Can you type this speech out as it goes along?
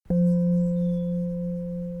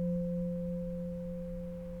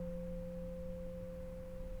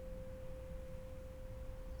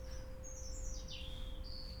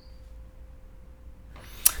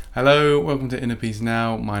Hello, welcome to Inner Peace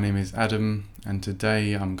Now. My name is Adam, and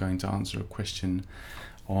today I'm going to answer a question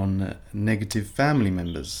on negative family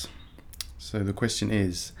members. So the question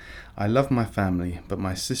is, I love my family, but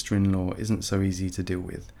my sister-in-law isn't so easy to deal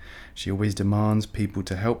with. She always demands people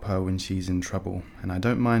to help her when she's in trouble, and I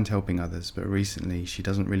don't mind helping others, but recently she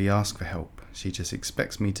doesn't really ask for help. She just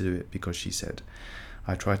expects me to do it because she said.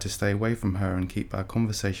 I try to stay away from her and keep our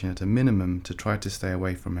conversation at a minimum to try to stay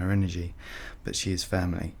away from her energy, but she is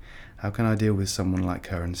family. How can I deal with someone like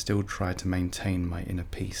her and still try to maintain my inner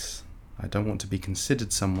peace? I don't want to be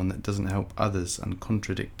considered someone that doesn't help others and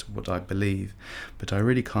contradict what I believe, but I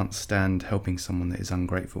really can't stand helping someone that is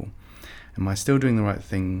ungrateful. Am I still doing the right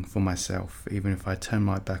thing for myself, even if I turn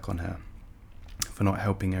my back on her, for not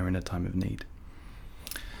helping her in a time of need?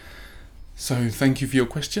 So thank you for your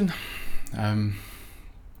question.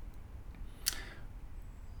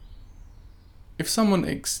 If someone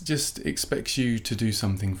just expects you to do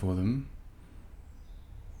something for them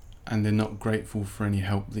and they're not grateful for any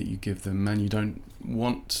help that you give them and you don't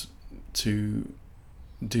want to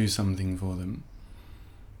do something for them,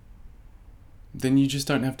 then you just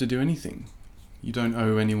don't have to do anything. You don't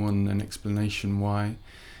owe anyone an explanation why.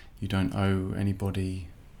 You don't owe anybody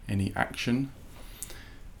any action.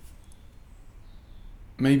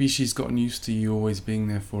 Maybe she's gotten used to you always being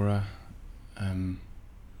there for her,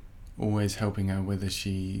 always helping her whether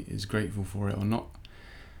she is grateful for it or not.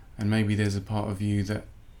 And maybe there's a part of you that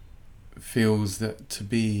feels that to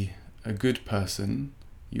be a good person,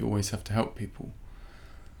 you always have to help people.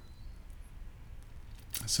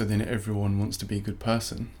 So then everyone wants to be a good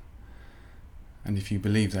person. And if you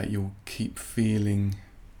believe that, you'll keep feeling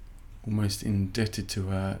almost indebted to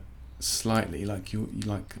her slightly,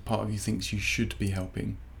 like part of you thinks you should be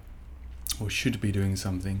helping or should be doing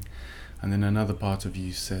something. And then another part of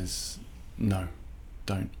you says, no,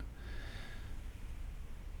 don't.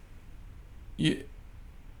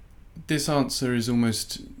 This answer is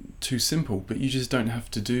almost too simple, but you just don't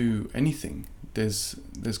have to do anything. There's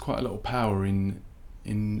quite a lot of power in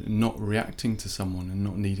not reacting to someone and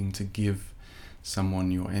not needing to give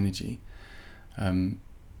someone your energy. You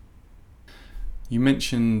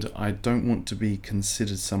mentioned, I don't want to be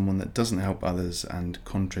considered someone that doesn't help others and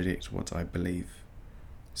contradict what I believe.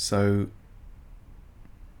 So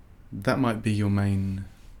that might be your main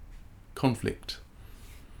conflict.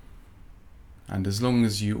 And as long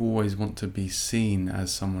as you always want to be seen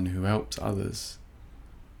as someone who helps others,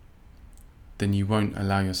 then you won't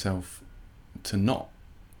allow yourself to not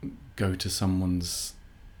go to someone's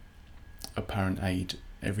apparent aid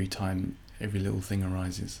every time every little thing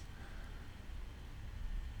arises.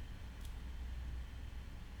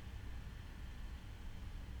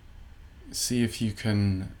 See if you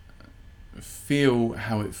can feel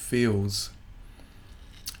how it feels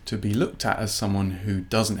to be looked at as someone who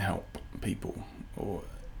doesn't help people, or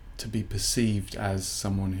to be perceived as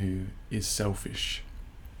someone who is selfish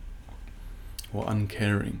or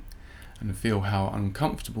uncaring, and feel how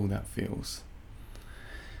uncomfortable that feels.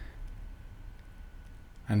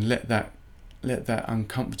 And let that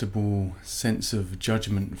uncomfortable sense of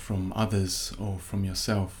judgment from others or from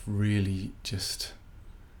yourself really just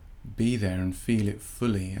be there and feel it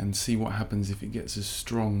fully, and see what happens if it gets as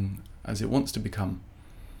strong as it wants to become.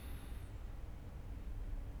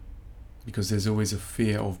 Because there's always a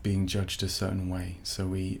fear of being judged a certain way, so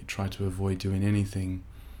we try to avoid doing anything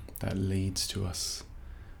that leads to us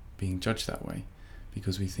being judged that way,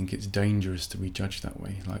 because we think it's dangerous to be judged that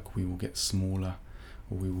way, like we will get smaller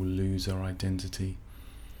or we will lose our identity.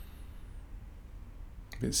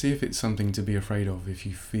 But see if it's something to be afraid of if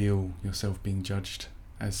you feel yourself being judged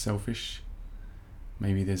as selfish.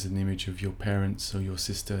 Maybe there's an image of your parents or your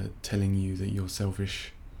sister telling you that you're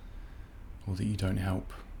selfish or that you don't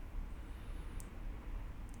help.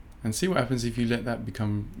 And see what happens if you let that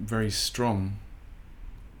become very strong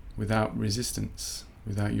without resistance,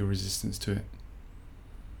 without your resistance to it.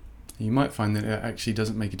 You might find that it actually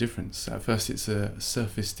doesn't make a difference. At first it's a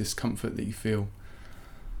surface discomfort that you feel,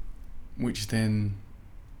 which then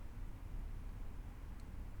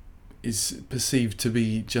is perceived to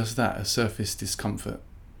be just that, a surface discomfort,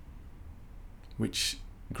 which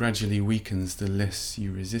gradually weakens the less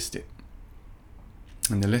you resist it.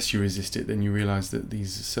 And the less you resist it, then you realise that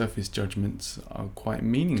these surface judgments are quite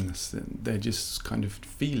meaningless, that they're just kind of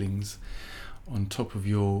feelings on top of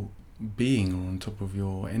your being or on top of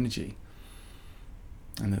your energy,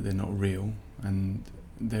 and that they're not real, and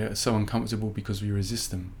they're so uncomfortable because we resist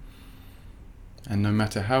them. And no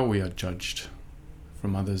matter how we are judged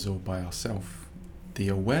from others or by ourselves, the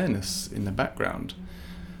awareness in the background,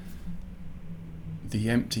 the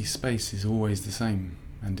empty space, is always the same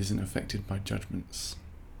and isn't affected by judgments.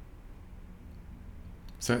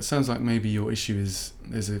 So it sounds like maybe your issue is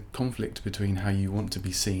there's a conflict between how you want to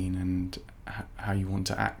be seen and how you want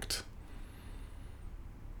to act.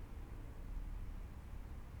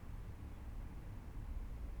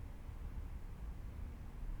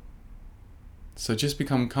 So just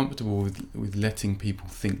become comfortable with letting people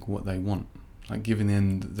think what they want, like giving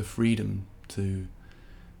them the freedom to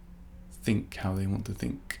think how they want to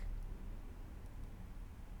think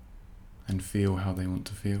and feel how they want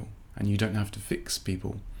to feel. And you don't have to fix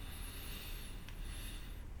people.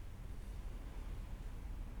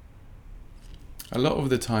 A lot of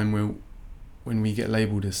the time when we get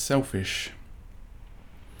labelled as selfish,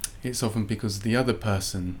 it's often because the other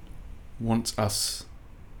person wants us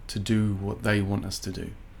to do what they want us to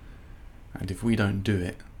do. And if we don't do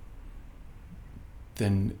it,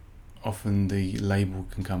 then often the label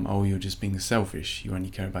can come, oh, you're just being selfish, you only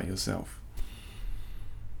care about yourself.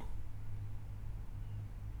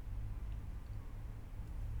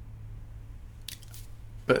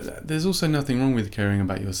 But there's also nothing wrong with caring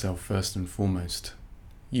about yourself first and foremost.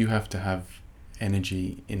 You have to have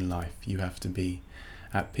energy in life. You have to be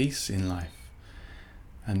at peace in life.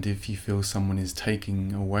 And if you feel someone is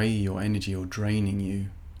taking away your energy or draining you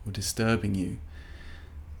or disturbing you,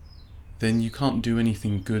 then you can't do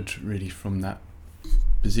anything good really from that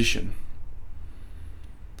position.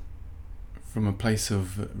 From a place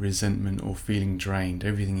of resentment or feeling drained,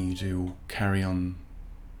 everything you do will carry on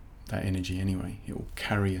that energy anyway. It will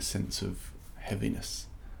carry a sense of heaviness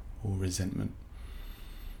or resentment.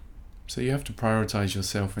 So you have to prioritize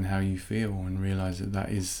yourself and how you feel and realize that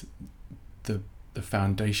that is the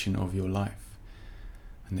foundation of your life,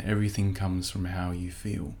 and that everything comes from how you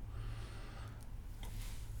feel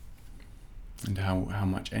and how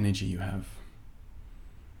much energy you have.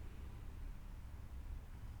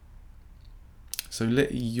 So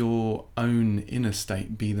let your own inner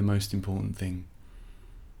state be the most important thing,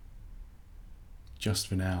 just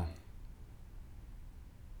for now.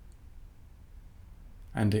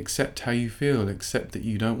 And accept how you feel. Accept that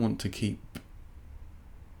you don't want to keep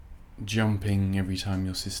jumping every time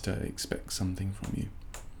your sister expects something from you.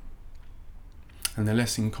 And the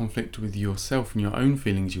less in conflict with yourself and your own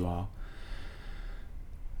feelings you are,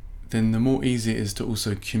 then the more easy it is to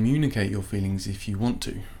also communicate your feelings if you want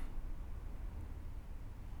to.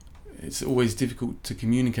 It's always difficult to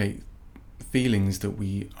communicate feelings that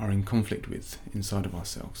we are in conflict with inside of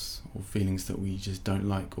ourselves, or feelings that we just don't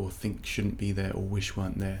like or think shouldn't be there or wish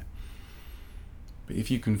weren't there. But if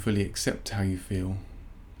you can fully accept how you feel,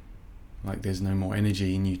 like there's no more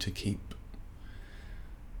energy in you to keep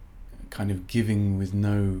kind of giving with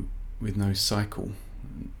no cycle,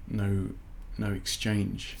 no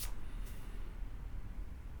exchange,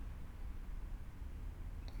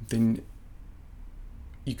 then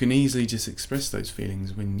you can easily just express those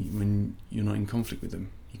feelings when you're not in conflict with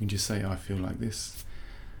them. You can just say, I feel like this.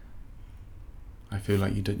 I feel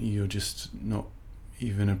like you're just not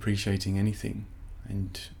even appreciating anything,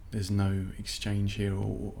 and there's no exchange here,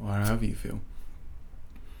 or however you feel.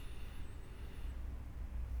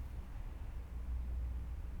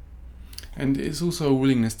 And it's also a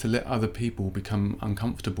willingness to let other people become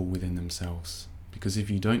uncomfortable within themselves. Because if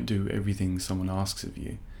you don't do everything someone asks of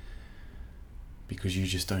you, because you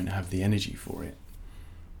just don't have the energy for it,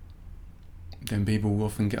 then people will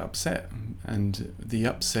often get upset. And the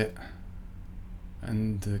upset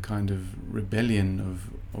and the kind of rebellion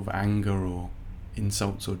of anger or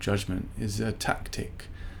insults or judgment is a tactic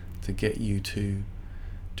to get you to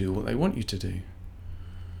do what they want you to do.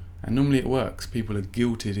 And normally it works. People are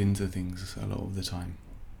guilted into things a lot of the time.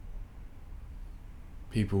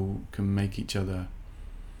 People can make each other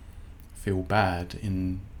feel bad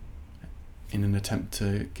in an attempt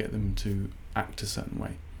to get them to act a certain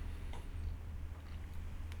way.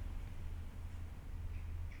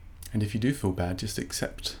 And if you do feel bad, just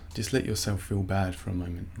let yourself feel bad for a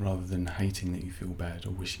moment, rather than hating that you feel bad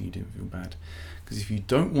or wishing you didn't feel bad. Because if you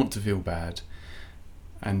don't want to feel bad,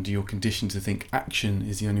 and you're conditioned to think action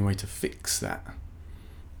is the only way to fix that,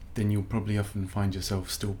 then you'll probably often find yourself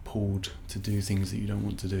still pulled to do things that you don't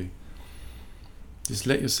want to do. Just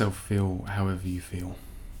let yourself feel however you feel.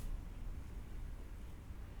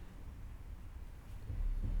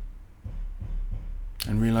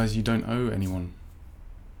 And realize you don't owe anyone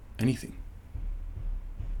anything.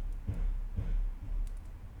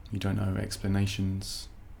 You don't owe explanations,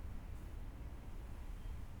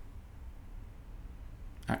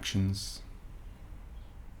 actions,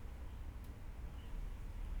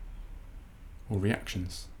 or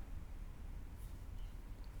reactions.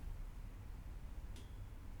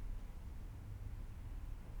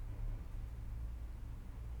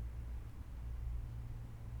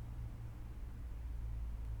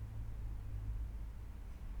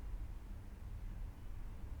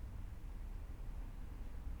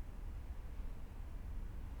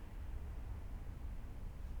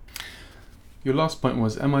 Your last point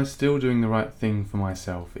was, am I still doing the right thing for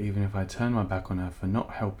myself, even if I turn my back on her for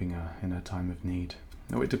not helping her in her time of need?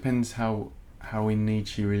 Now, it depends how in need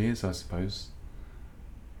she really is, I suppose.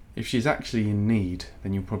 If she's actually in need,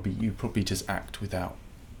 then you probably just act without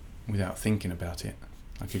thinking about it.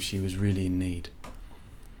 Like if she was really in need,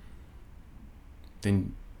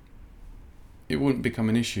 then it wouldn't become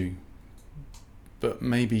an issue. But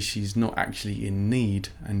maybe she's not actually in need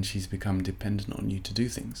and she's become dependent on you to do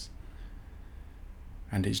things.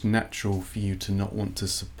 And it's natural for you to not want to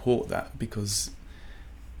support that because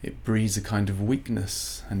it breeds a kind of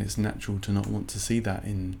weakness, and it's natural to not want to see that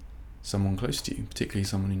in someone close to you, particularly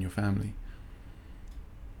someone in your family.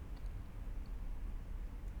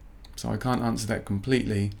 So I can't answer that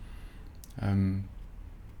completely,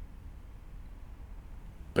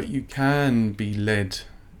 but you can be led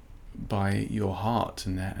by your heart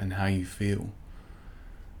and how you feel,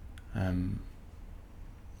 and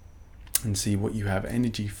see what you have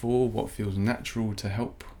energy for, what feels natural to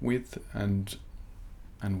help with, and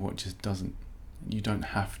what just doesn't. You don't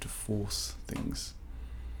have to force things.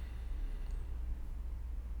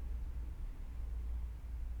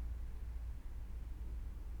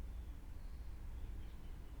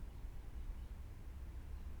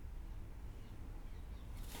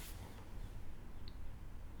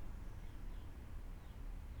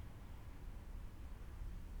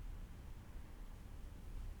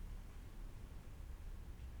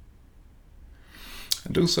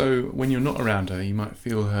 And also, when you're not around her, you might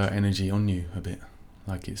feel her energy on you a bit,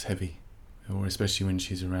 like it's heavy. Or especially when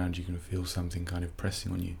she's around, you can feel something kind of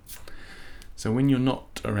pressing on you. So when you're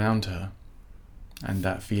not around her, and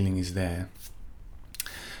that feeling is there,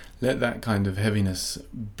 let that kind of heaviness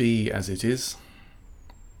be as it is.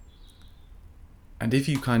 And if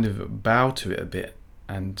you kind of bow to it a bit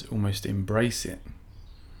and almost embrace it,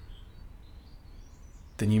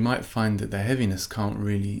 then you might find that the heaviness can't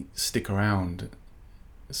really stick around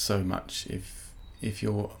so much if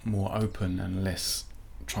you're more open and less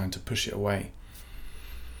trying to push it away.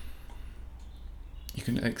 You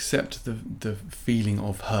can accept the feeling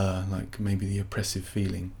of her, like maybe the oppressive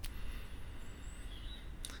feeling.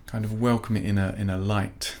 Kind of welcome it in a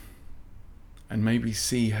light, and maybe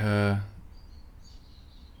see her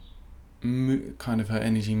kind of her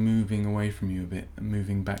energy moving away from you a bit and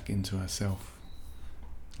moving back into herself,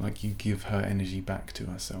 like you give her energy back to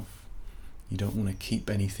herself. You don't want to keep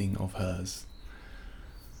anything of hers.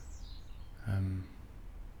 And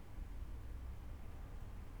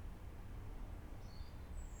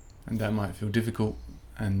that might feel difficult,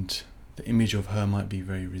 and the image of her might be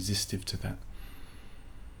very resistive to that.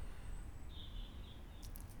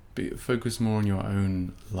 But focus more on your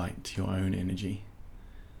own light, your own energy.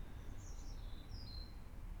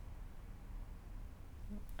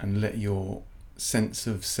 And let your sense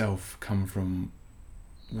of self come from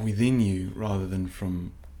within you rather than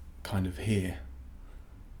from kind of here,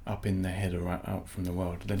 up in the head or out from the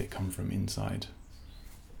world. Let it come from inside.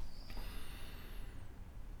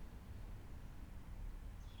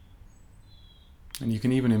 And you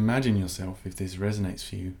can even imagine yourself, if this resonates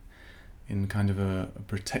for you, in kind of a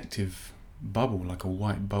protective bubble, like a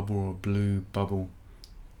white bubble or a blue bubble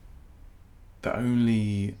that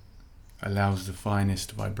only allows the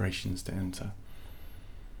finest vibrations to enter,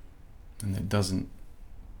 and that doesn't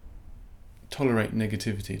tolerate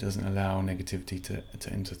negativity, doesn't allow negativity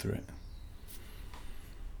to enter through it.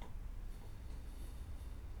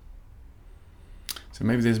 So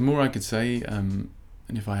maybe there's more I could say, and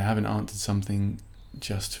if I haven't answered something,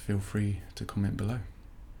 just feel free to comment below.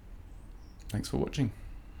 Thanks for watching.